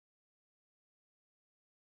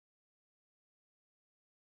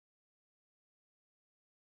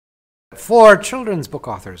For children's book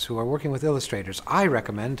authors who are working with illustrators, I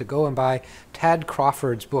recommend to go and buy Tad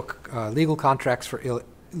Crawford's book, Legal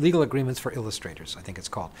Agreements for Illustrators, I think it's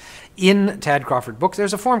called. In Tad Crawford book,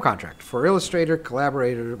 there's a form contract for illustrator,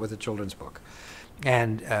 collaborator with a children's book.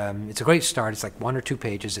 And it's a great start. It's like 1 or 2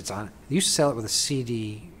 pages. They used to sell it with a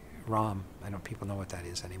CD-ROM. I don't know if people know what that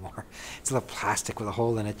is anymore. It's a little plastic with a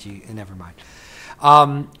hole in it. Never mind.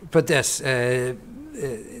 But this,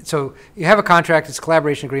 so you have a contract, it's a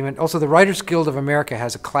collaboration agreement. Also, the Writers Guild of America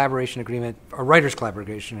has a collaboration agreement, a writers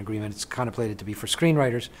collaboration agreement. It's contemplated to be for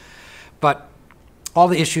screenwriters. But all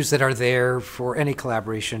the issues that are there for any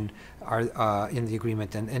collaboration are in the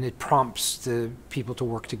agreement, and it prompts the people to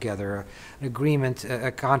work together. An agreement,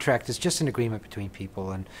 a contract is just an agreement between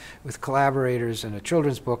people, and with collaborators in a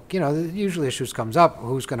children's book, usually issues comes up.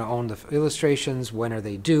 Who's going to own the illustrations? When are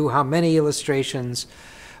they due? How many illustrations?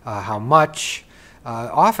 How much?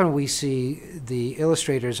 Often we see the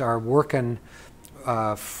illustrators are working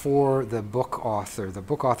for the book author. The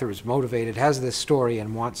book author is motivated, has this story,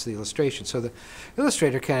 and wants the illustration. So the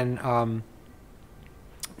illustrator can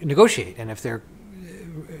negotiate, and if they're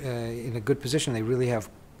in a good position, they really have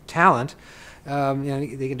talent,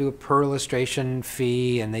 they can do a per illustration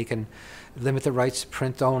fee, and they can limit the rights to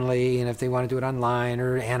print only, and if they want to do it online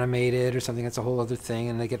or animated or something, that's a whole other thing,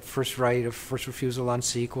 and they get first refusal on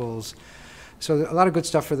sequels. So a lot of good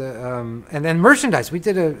stuff for the, and then merchandise. We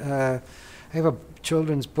did I have a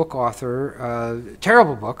children's book author,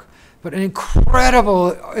 terrible book, but an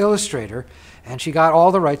incredible illustrator, and she got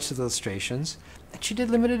all the rights to the illustrations, and she did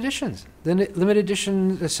limited editions. Then limited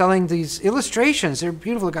edition selling these illustrations. They're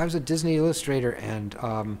beautiful. The guy was a Disney illustrator, and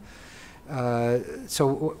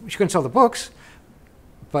so she couldn't sell the books,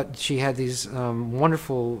 but she had these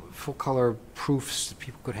wonderful full-color proofs that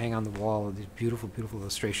people could hang on the wall of these beautiful, beautiful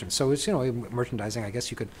illustrations. So it's, merchandising. I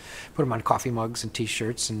guess you could put them on coffee mugs and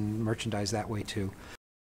T-shirts and merchandise that way too.